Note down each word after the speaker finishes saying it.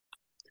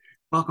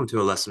Welcome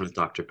to a lesson with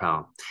Dr.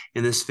 Powell.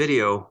 In this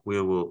video,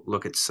 we will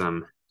look at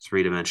some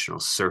three-dimensional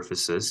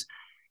surfaces,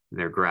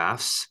 their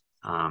graphs,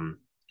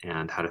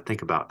 and how to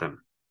think about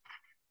them.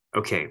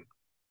 Okay,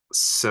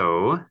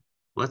 so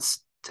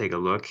let's take a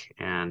look.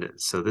 And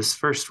so this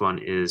first one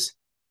is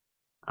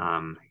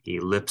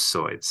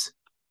ellipsoids.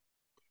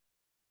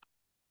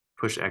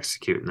 Push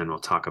execute, and then we'll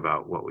talk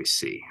about what we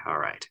see. All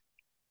right.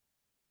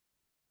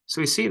 So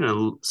we see,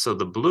 so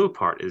the blue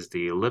part is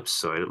the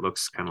ellipsoid. It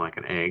looks kind of like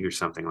an egg or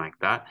something like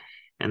that.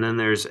 And then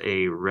there's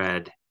a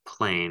red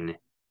plane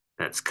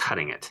that's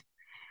cutting it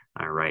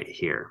right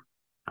here.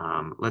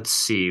 Let's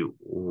see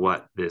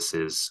what this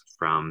is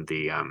from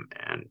the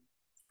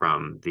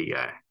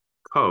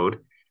code.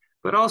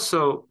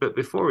 But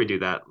before we do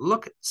that,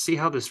 see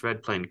how this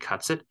red plane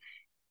cuts it.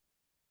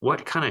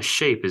 What kind of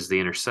shape is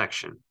the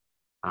intersection?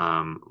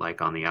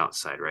 Like on the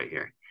outside right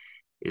here.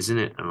 Isn't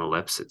it an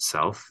ellipse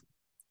itself?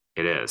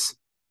 It is.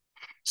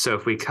 So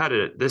if we cut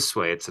it this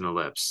way, it's an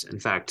ellipse. In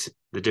fact,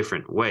 the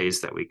different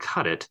ways that we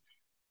cut it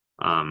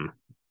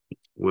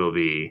will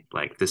be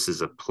like, this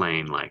is a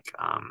plane like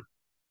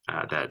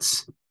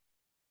that's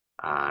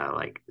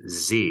like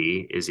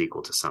z is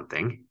equal to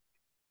something.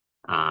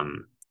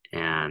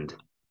 And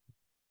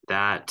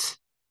that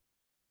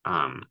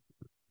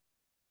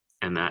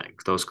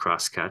those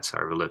crosscuts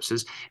are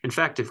ellipses. In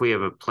fact, if we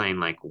have a plane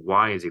like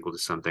y is equal to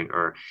something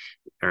or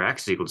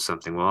x is equal to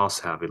something, we'll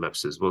also have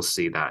ellipses. We'll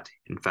see that.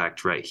 In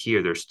fact, right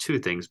here, there's two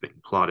things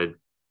being plotted.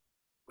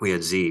 We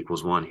had z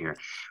equals 1 here.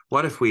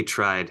 What if we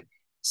tried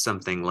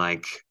something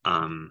like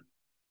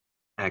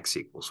x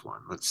equals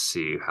 1? Let's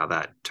see how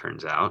that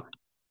turns out.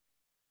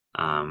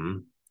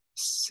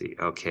 See,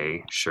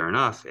 okay, sure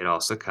enough, it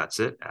also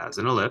cuts it as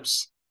an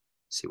ellipse.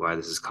 See why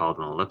this is called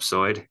an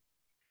ellipsoid.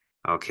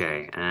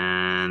 Okay,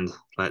 and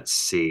let's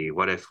see,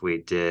 what if we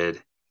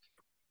did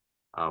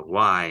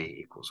y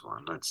equals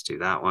 1? Let's do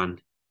that one.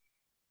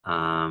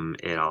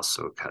 It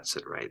also cuts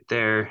it right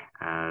there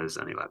as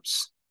an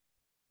ellipse.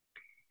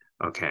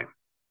 Okay,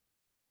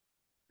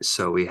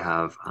 so we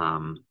have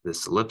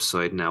this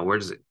ellipsoid. Now, what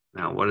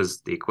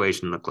does the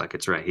equation look like?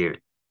 It's right here.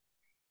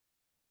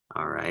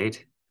 All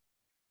right,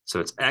 so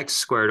it's x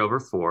squared over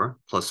 4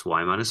 plus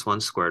y minus 1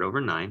 squared over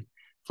 9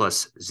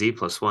 plus z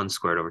plus 1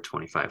 squared over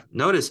 25.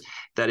 Notice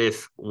that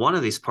if one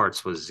of these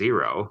parts was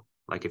 0,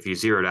 like if you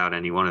zeroed out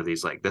any one of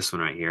these, like this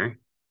one right here,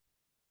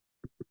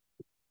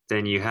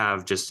 then you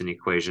have just an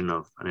equation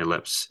of an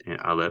ellipse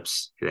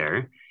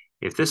there.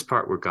 If this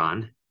part were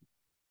gone,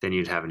 then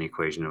you'd have an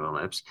equation of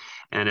ellipse.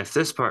 And if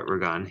this part were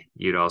gone,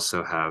 you'd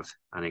also have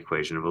an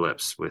equation of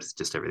ellipse with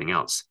just everything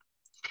else.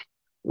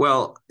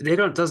 Well,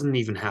 doesn't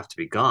even have to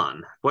be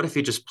gone. What if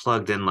you just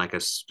plugged in like a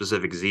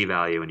specific z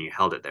value and you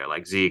held it there,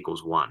 like z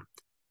equals 1?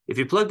 If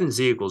you plugged in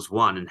z equals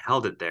 1 and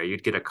held it there,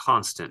 you'd get a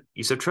constant.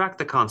 You subtract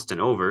the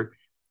constant over,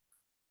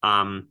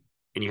 and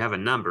you have a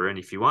number. And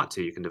if you want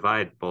to, you can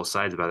divide both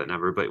sides by that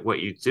number. But what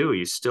you do,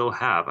 you still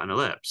have an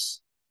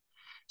ellipse.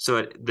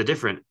 So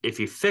if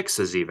you fix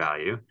a z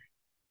value,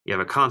 you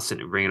have a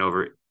constant and bring it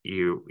over,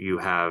 you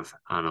have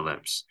an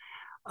ellipse.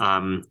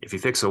 If you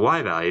fix a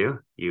y value,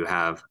 you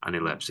have an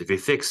ellipse. If you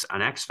fix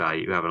an x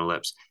value, you have an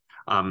ellipse.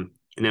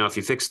 Now, if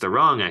you fix the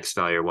wrong x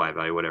value or y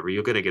value, whatever,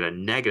 you're going to get a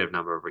negative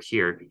number over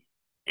here,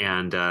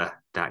 and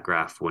that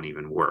graph wouldn't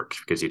even work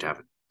because you'd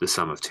have the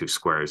sum of two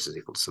squares is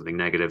equal to something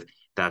negative.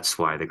 That's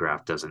why the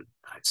graph doesn't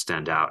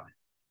extend out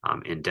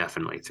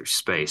indefinitely through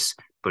space,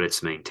 but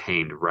it's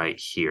maintained right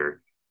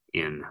here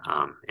in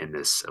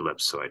this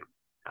ellipsoid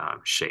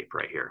shape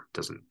right here. It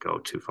doesn't go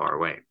too far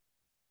away,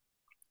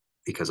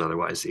 because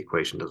otherwise the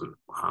equation doesn't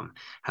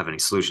have any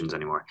solutions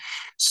anymore.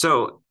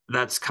 So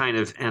that's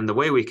and the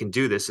way we can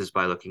do this is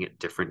by looking at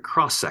different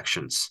cross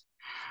sections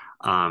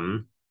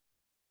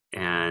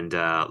and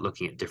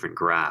looking at different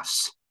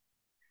graphs.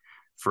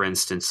 For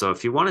instance, so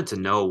if you wanted to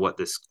know what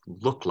this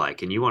looked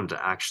like and you wanted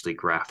to actually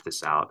graph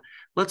this out,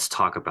 let's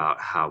talk about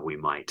how we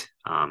might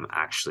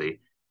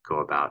actually go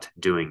about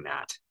doing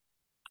that.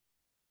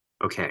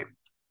 Okay,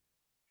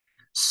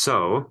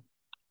 so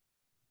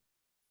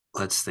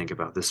let's think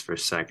about this for a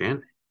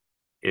second.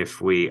 If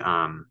we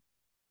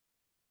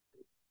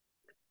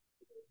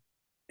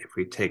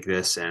take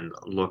this and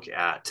look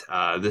at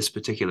this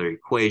particular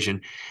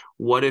equation,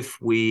 what if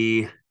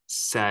we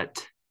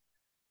set,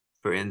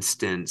 for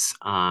instance,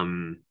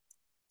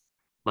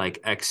 like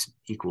x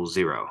equals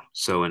 0?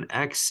 So when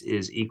x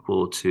is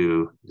equal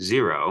to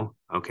 0,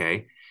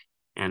 okay,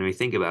 and we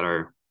think about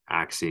our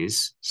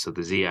axes, so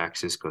the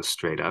z-axis goes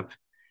straight up,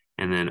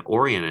 and then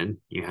oriented,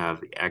 you have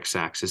the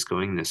x-axis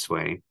going this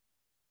way,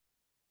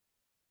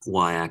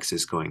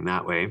 y-axis going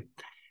that way,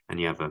 and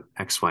you have a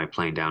xy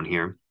plane down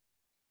here.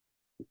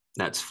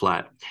 That's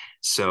flat.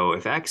 So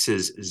if x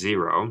is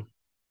 0,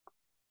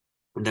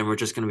 then we're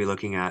just going to be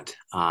looking at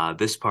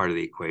this part of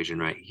the equation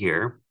right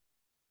here.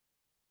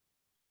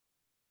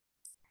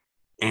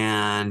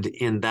 And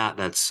in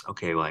that's,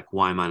 okay, like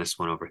y minus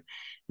 1 over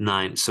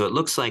 9. So it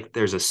looks like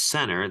there's a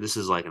center. This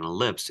is like an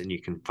ellipse, and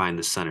you can find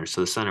the center.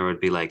 So the center would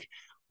be like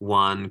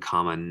 1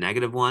 comma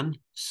negative 1.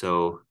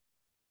 So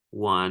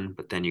 1,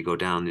 but then you go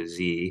down to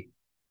z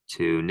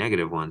to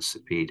 -1, so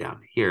it'd be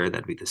down here.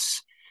 That'd be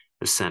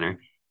the center.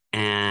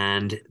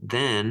 And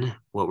then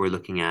what we're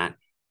looking at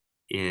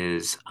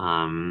is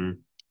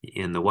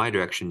in the y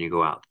direction, you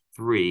go out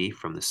 3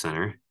 from the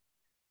center.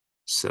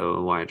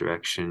 So y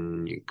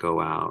direction, you go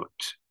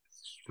out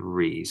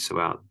 3. So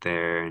out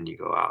there, and you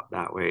go out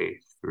that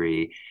way,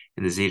 3.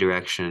 In the z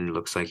direction,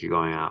 looks like you're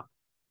going out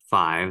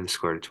 5, the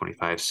square root of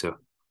 25. So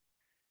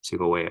you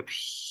go way up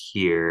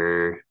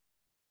here.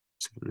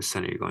 So in the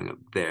center, you're going up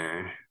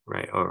there,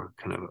 right? Or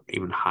kind of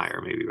even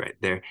higher, maybe right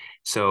there.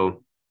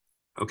 So,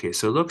 okay,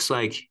 so it looks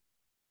like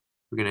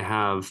we're going to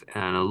have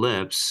an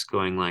ellipse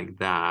going like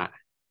that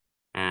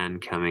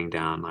and coming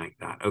down like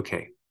that.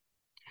 Okay,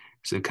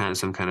 so kind of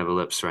some kind of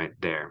ellipse right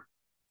there.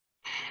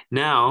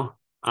 Now,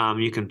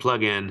 you can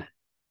plug in,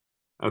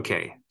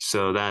 okay,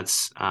 so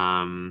that's,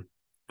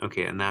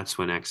 okay, and that's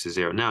when x is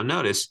 0. Now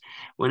notice,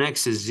 when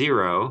x is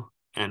 0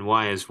 and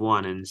y is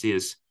 1 and z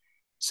is,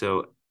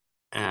 so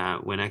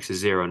when x is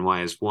 0 and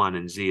y is 1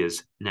 and z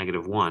is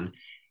 -1,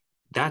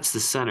 that's the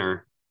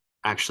center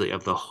actually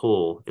of the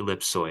whole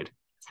ellipsoid.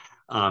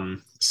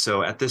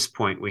 So at this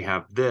point, we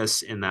have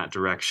this in that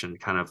direction,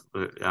 kind of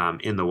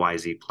in the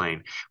YZ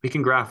plane. We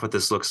can graph what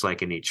this looks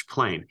like in each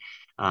plane.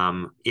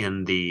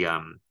 In the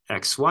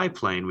XY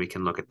plane, we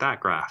can look at that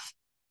graph.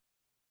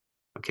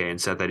 Okay,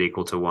 and set that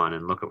equal to 1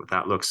 and look at what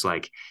that looks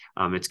like.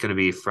 It's going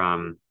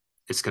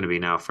to be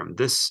now from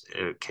this.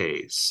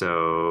 Okay,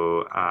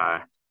 so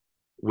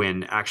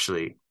when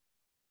actually,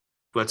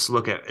 let's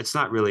look at, it's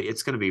not really,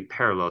 it's going to be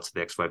parallel to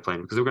the XY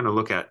plane because we're going to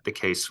look at the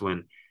case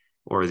when,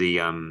 or the,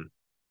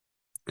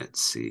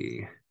 let's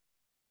see,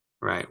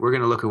 right, we're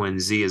going to look at when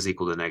z is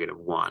equal to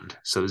 -1.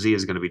 So z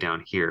is going to be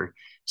down here.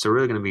 So we're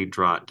really going to be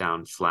draw it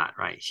down flat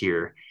right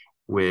here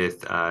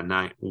with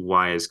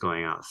y is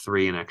going out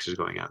 3 and x is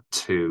going out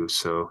 2.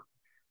 So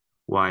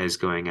y is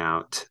going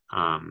out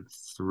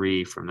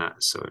 3 from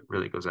that. So it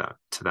really goes out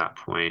to that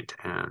point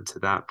and to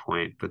that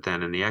point. But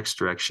then in the x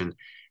direction,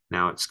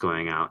 now it's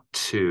going out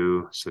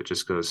 2. So it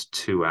just goes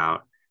 2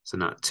 out. So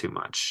not too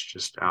much,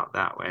 just out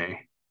that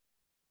way.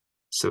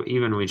 So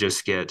even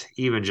just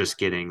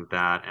getting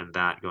that and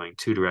that going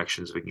 2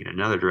 directions, we can get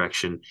another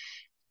direction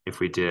if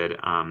we did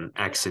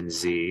x and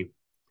z.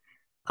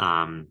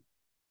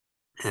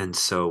 And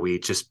so we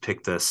just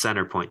pick the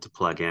center point to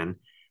plug in.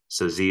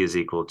 So z is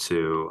equal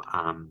to,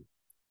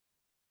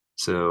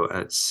 so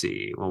let's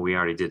see, well, we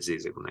already did z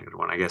is equal to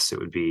 -1. I guess it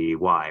would be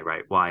y,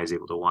 right? Y is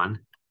equal to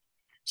 1.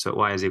 So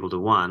y is equal to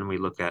 1. We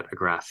look at a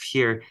graph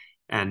here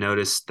and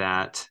notice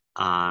that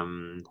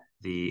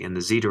in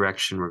the z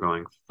direction, we're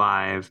going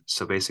 5.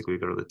 So basically, we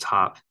go to the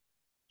top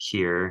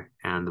here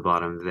and the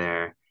bottom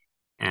there.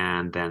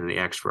 And then the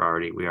x, we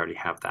already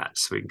have that.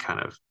 So we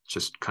can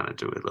just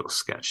do a little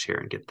sketch here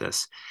and get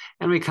this.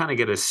 And we kind of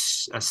get a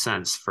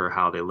sense for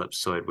how the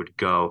ellipsoid would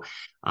go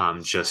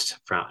just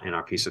in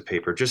our piece of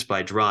paper, just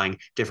by drawing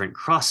different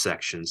cross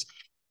sections,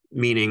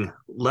 meaning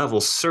level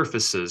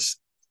surfaces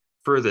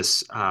for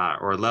this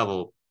or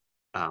level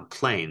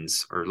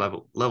planes or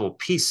level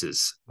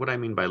pieces. What I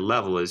mean by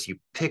level is you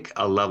pick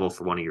a level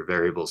for one of your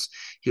variables.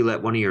 You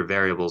let one of your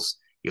variables,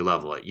 you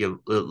level it.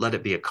 You let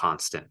it be a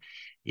constant.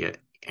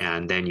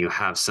 And then you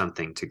have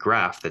something to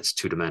graph that's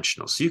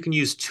 2-dimensional. So you can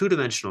use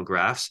 2-dimensional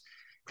graphs,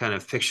 kind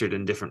of pictured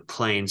in different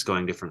planes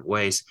going different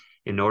ways,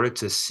 in order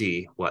to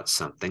see what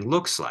something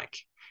looks like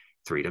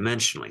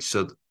 3-dimensionally.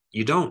 So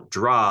you don't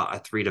draw a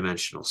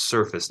 3-dimensional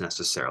surface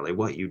necessarily.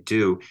 What you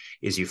do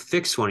is you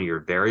fix one of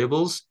your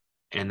variables,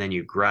 and then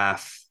you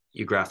graph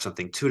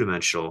something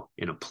 2-dimensional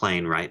in a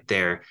plane right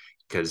there,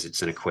 because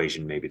it's an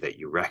equation maybe that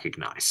you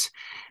recognize.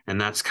 And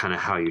that's kind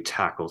of how you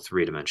tackle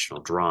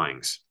 3-dimensional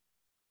drawings.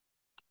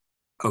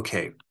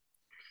 Okay,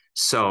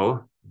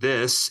 so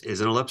this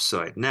is an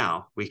ellipsoid.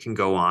 Now we can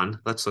go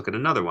on. Let's look at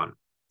another one.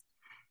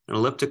 An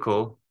elliptic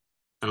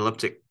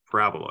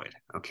paraboloid.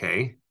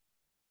 Okay,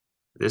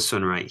 this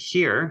one right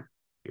here,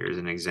 here's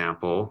an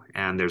example,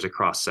 and there's a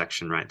cross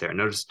section right there.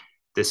 Notice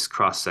this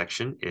cross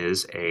section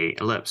is a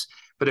ellipse.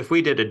 But if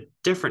we did a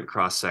different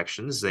cross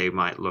sections, they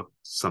might look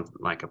something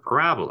like a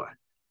parabola.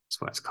 That's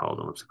why it's called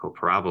elliptical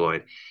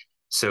paraboloid.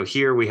 So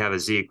here we have a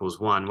z equals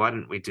 1. Why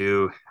didn't we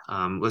do,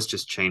 let's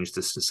just change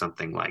this to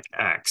something like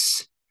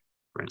x,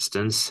 for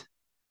instance.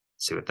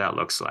 See what that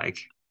looks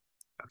like.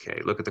 Okay,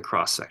 look at the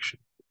cross section.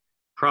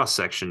 Cross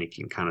section, you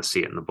can kind of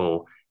see it in the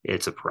bowl.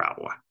 It's a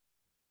parabola.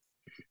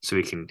 So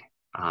we can,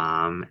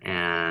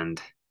 and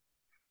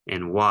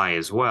in y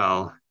as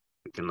well,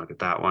 we can look at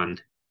that one.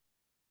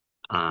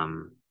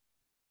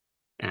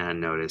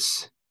 And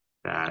notice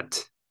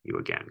that you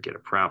again get a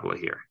parabola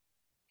here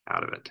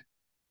out of it.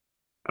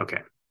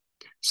 Okay.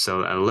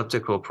 So an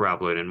elliptical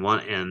paraboloid,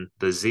 and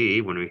the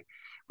z, when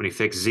we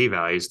fix z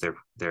values,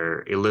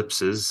 they're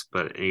ellipses,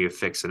 but you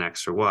fix an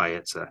x or y,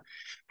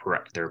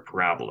 they're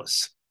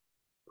parabolas.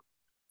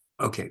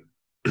 Okay.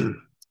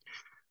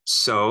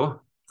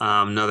 So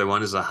another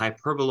one is a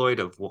hyperboloid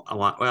of,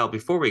 well,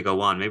 before we go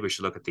on, maybe we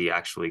should look at the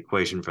actual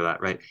equation for that,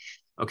 right?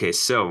 Okay,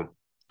 so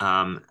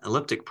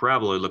elliptic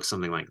paraboloid looks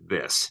something like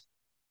this.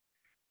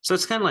 So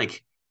it's kind of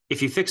like,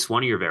 if you fix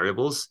one of your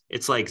variables,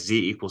 it's like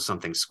z equals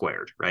something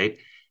squared, right?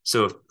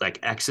 So if like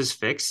x is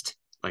fixed,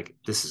 like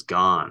this is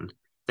gone,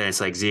 then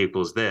it's like z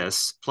equals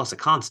this plus a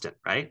constant,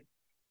 right?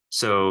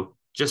 So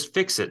just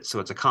fix it so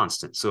it's a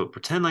constant. So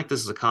pretend like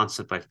this is a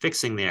constant by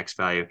fixing the x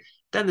value,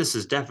 then this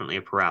is definitely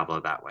a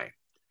parabola that way.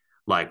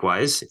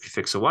 Likewise, if you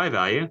fix a y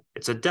value,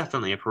 it's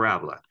definitely a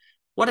parabola.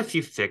 What if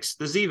you fix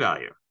the z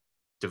value?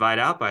 Divide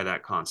out by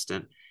that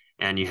constant,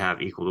 and you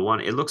have equal to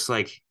 1. It looks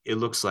like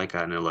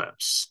an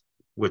ellipse,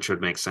 which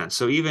would make sense.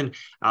 So even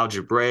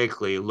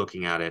algebraically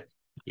looking at it,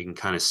 you can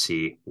kind of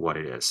see what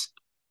it is.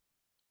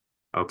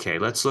 Okay,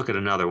 let's look at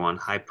another one,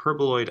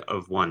 hyperboloid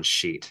of one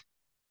sheet.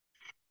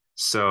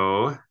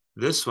 So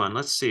this one,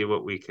 let's see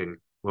what we can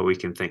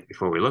think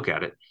before we look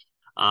at it.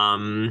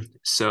 A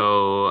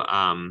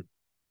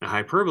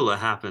hyperbola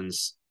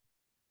happens.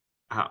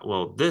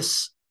 Well,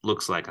 this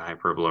looks like a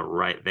hyperbola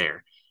right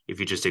there. If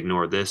you just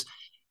ignore this,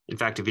 in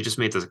fact, if you just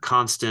made this a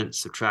constant,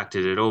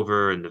 subtracted it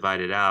over, and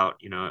divided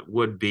out, it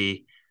would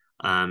be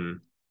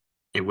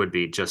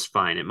just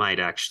fine. It might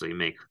actually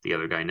make the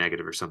other guy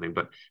negative or something,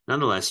 but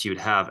nonetheless, you'd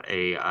have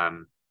a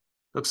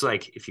looks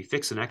like if you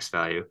fix an x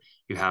value,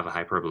 you have a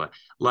hyperbola.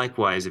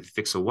 Likewise, if you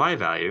fix a y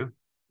value,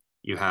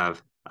 you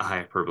have a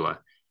hyperbola.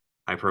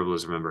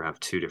 Hyperbolas, remember, have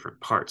two different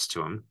parts to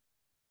them.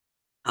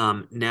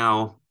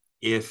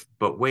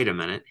 But wait a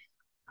minute,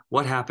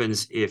 what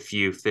happens if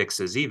you fix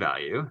a z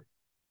value?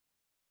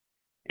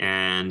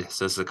 And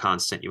so this is a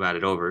constant, you add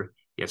it over,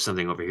 you have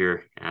something over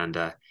here, and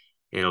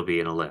it'll be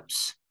an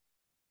ellipse.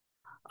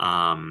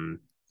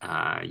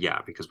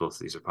 Yeah, because both of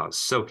these are positives.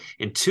 So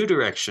in two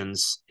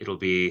directions, it'll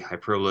be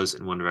hyperbolas.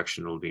 In one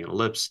direction, it'll be an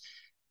ellipse.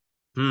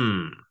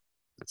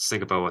 Let's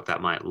think about what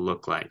that might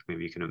look like.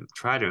 Maybe you can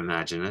try to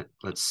imagine it.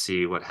 Let's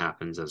see what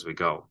happens as we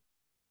go.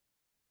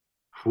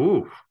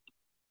 Whew.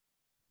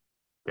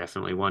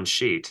 Definitely one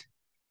sheet.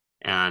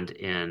 And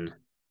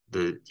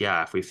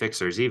if we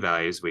fix our z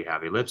values, we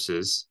have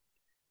ellipses,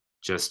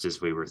 just as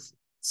we were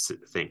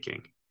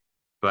thinking.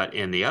 But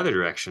in the other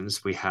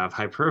directions, we have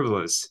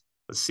hyperbolas.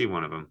 Let's see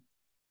one of them.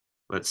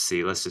 Let's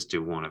just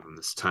do one of them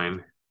this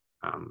time.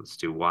 Let's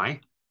do y.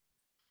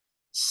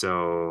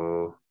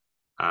 So,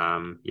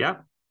 yeah.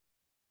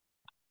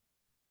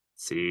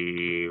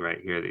 See right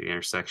here, the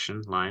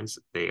intersection lines,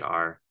 they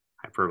are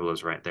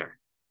hyperbolas right there,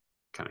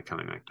 kind of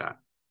coming like that.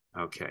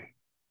 Okay.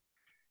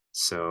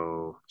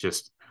 So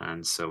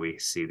we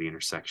see the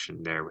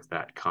intersection there with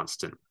that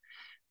constant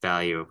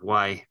value of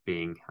y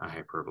being a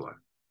hyperbola.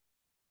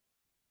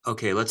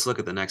 Okay, let's look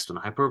at the next one,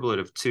 a hyperbola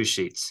of two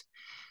sheets.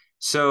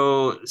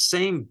 So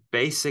same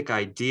basic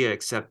idea,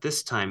 except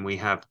this time we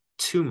have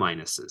two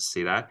minuses.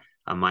 See that?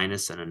 A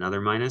minus and another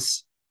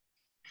minus.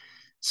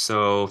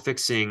 So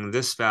fixing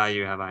this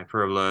value, have a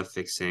hyperbola.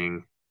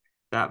 Fixing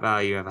that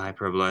value, have a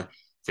hyperbola.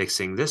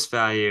 Fixing this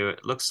value,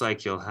 it looks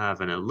like you'll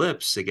have an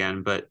ellipse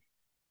again, but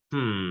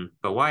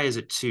why is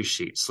it two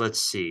sheets? Let's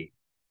see.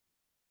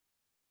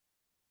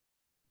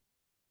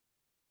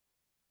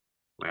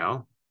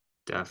 Well,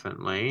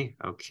 definitely.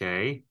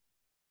 Okay.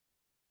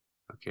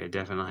 Okay,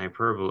 definitely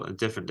hyperbola,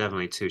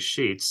 definitely two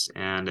sheets.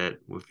 And if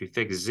we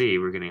fix z,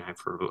 we're getting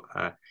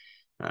hyperbola.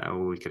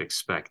 We could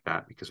expect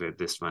that because we have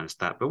this minus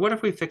that. But what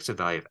if we fix a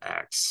value of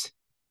x?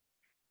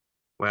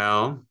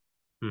 Well,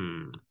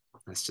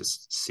 let's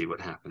just see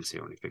what happens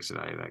here when we fix a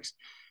value of x.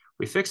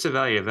 We fix a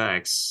value of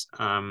x.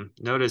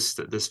 Notice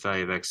that this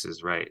value of x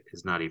is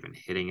not even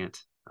hitting it.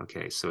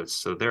 Okay, so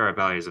there are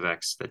values of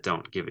x that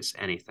don't give us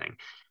anything.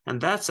 And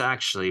that's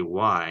actually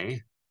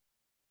why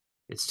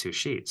it's two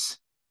sheets.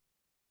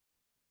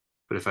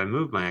 But if I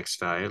move my x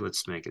value,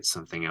 let's make it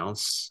something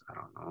else. I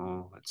don't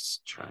know.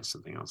 Let's try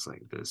something else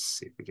like this,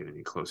 see if we get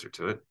any closer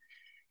to it.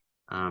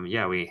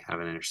 Yeah, we have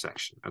an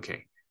intersection.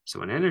 Okay, so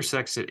when it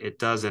intersects it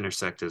does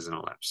intersect as an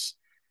ellipse.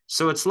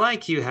 So it's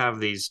like you have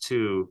these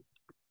two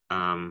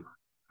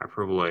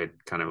hyperboloid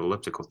kind of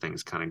elliptical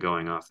things kind of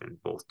going off in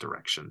both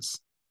directions,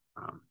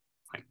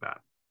 like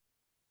that.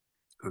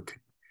 Okay,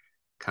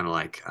 kind of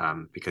like,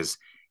 because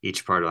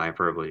each part of the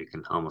hyperbola, you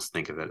can almost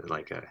think of it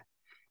like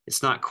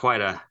it's not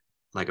quite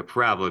like a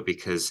parabola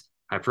because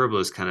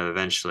hyperbolas kind of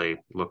eventually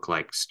look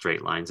like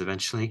straight lines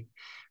eventually,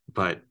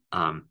 but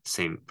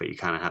but you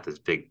kind of have this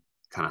big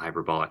kind of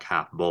hyperbolic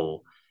half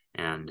bowl,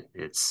 and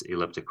it's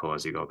elliptical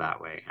as you go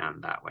that way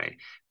and that way.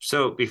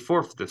 So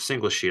before the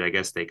single sheet, I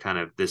guess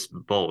this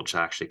bulge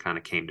actually kind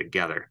of came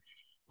together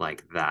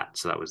like that.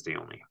 So that was the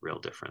only real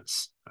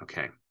difference.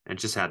 Okay, and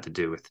it just had to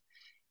do with,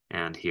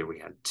 and here we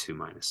had two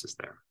minuses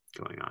there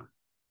going on.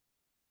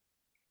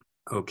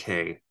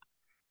 Okay,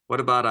 what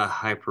about a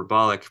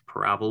hyperbolic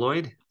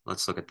paraboloid?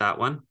 Let's look at that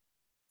one.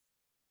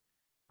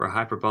 For a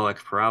hyperbolic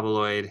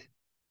paraboloid,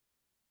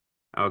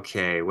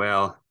 okay,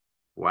 well,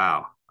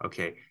 wow.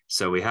 Okay,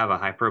 so we have a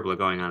hyperbola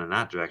going on in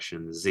that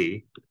direction, the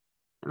z,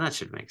 and that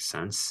should make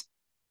sense.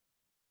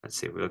 Let's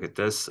see if we look at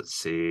this. Let's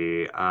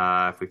see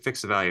if we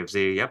fix the value of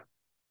z, yep,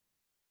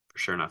 for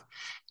sure enough.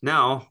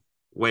 Now,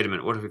 wait a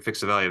minute, what if we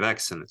fix the value of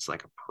x and it's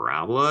like a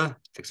parabola?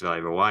 Fix the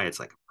value of y, it's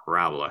like a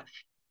parabola.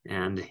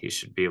 And you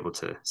should be able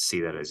to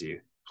see that as you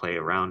play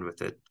around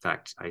with it. In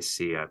fact, I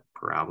see a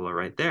parabola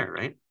right there,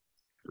 right? If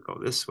we go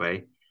this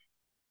way,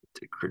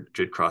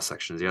 to cross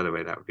sections the other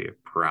way, that would be a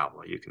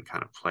parabola. You can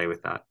kind of play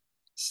with that.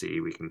 See,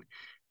 we can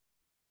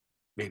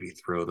maybe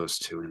throw those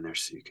two in there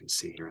so you can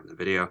see here in the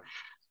video.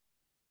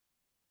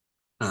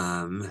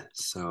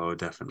 So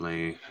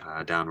definitely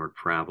a downward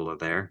parabola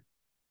there,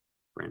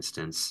 for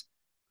instance.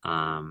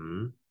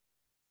 But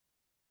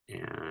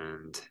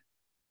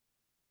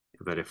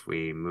if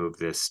we move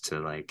this to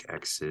like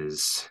x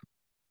is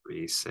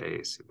 3,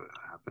 say, see what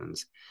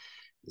happens,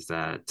 is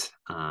that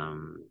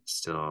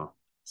still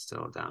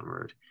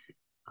downward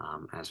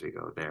as we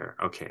go there.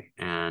 Okay,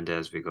 and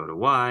as we go to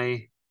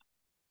y,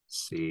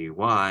 see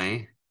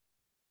y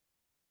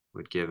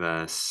would give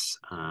us,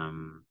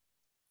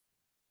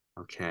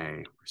 okay,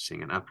 we're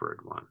seeing an upward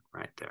one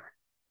right there.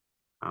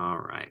 All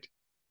right.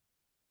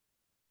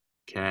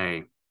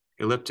 Okay,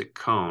 elliptic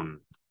cone,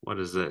 what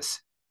is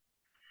this?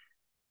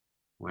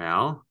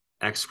 Well,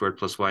 x squared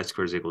plus y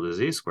squared is equal to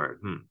z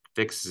squared.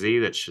 Fix z,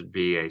 that should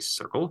be a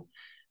circle.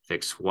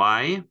 Fix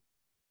y,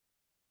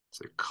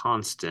 it's a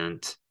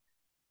constant,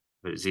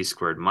 but z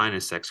squared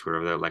minus x squared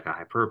over there, like a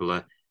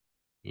hyperbola.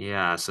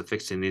 Yeah, so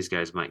fixing these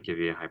guys might give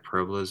you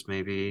hyperbolas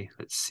maybe.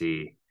 Let's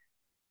see.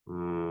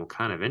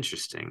 Kind of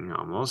interesting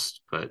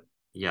almost, but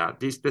yeah,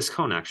 this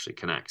cone actually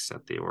connects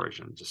at the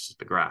origin, just as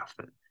the graph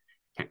that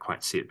can't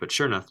quite see it. But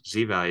sure enough,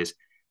 z values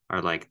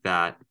are like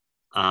that.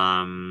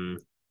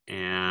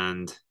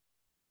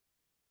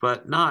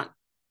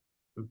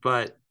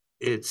 But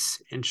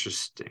it's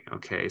interesting.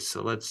 Okay,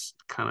 so let's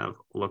kind of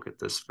look at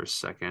this for a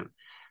second.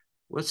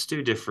 Let's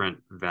do different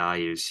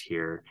values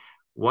here.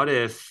 What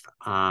if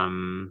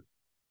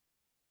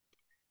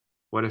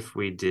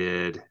we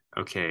did,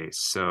 okay,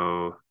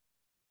 so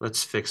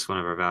let's fix one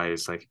of our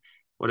values. Like,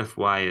 what if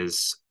y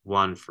is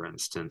 1, for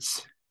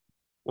instance?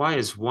 Y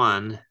is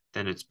 1,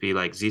 then it's be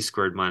like z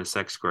squared minus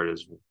x squared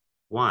is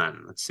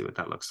 1. Let's see what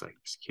that looks like.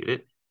 Execute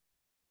it.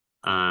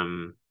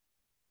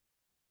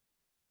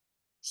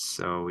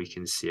 So we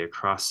can see a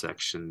cross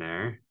section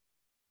there.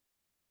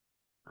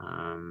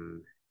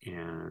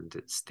 And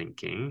it's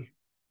thinking,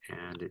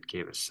 and it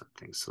gave us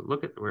something. So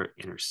look at where it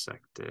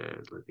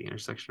intersected. Look at the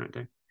intersection right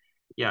there.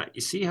 Yeah,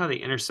 you see how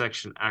the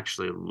intersection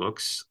actually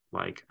looks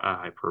like a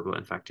hyperbola.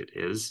 In fact, it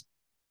is.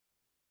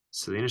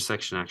 So the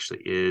intersection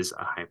actually is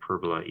a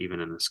hyperbola, even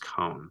in this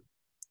cone.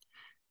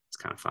 It's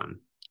kind of fun.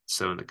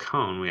 So in the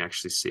cone, we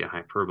actually see a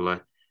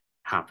hyperbola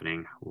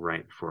happening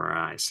right before our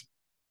eyes.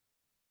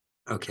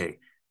 Okay,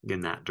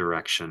 in that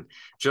direction,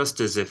 just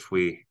as if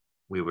we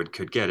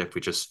could get if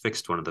we just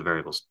fixed one of the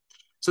variables.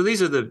 So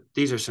these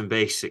are some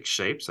basic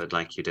shapes I'd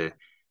like you to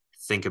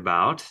think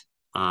about.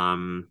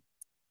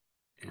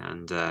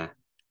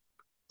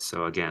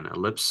 So again,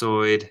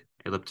 ellipsoid,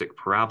 elliptic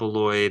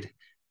paraboloid,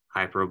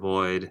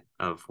 hyperboloid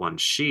of 1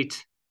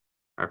 sheet,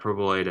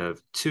 hyperboloid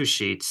of 2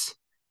 sheets,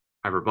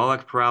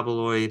 hyperbolic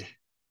paraboloid,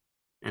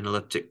 and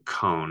elliptic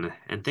cone.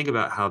 And think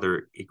about how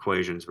their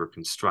equations were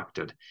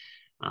constructed.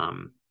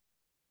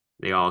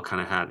 They all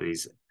kind of had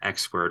these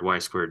x squared, y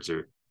squareds,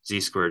 or z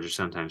squareds, or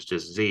sometimes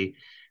just z.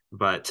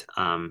 But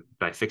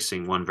by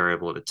fixing one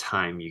variable at a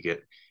time, you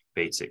get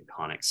basic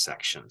conic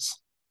sections.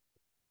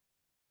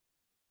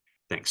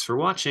 Thanks for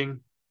watching.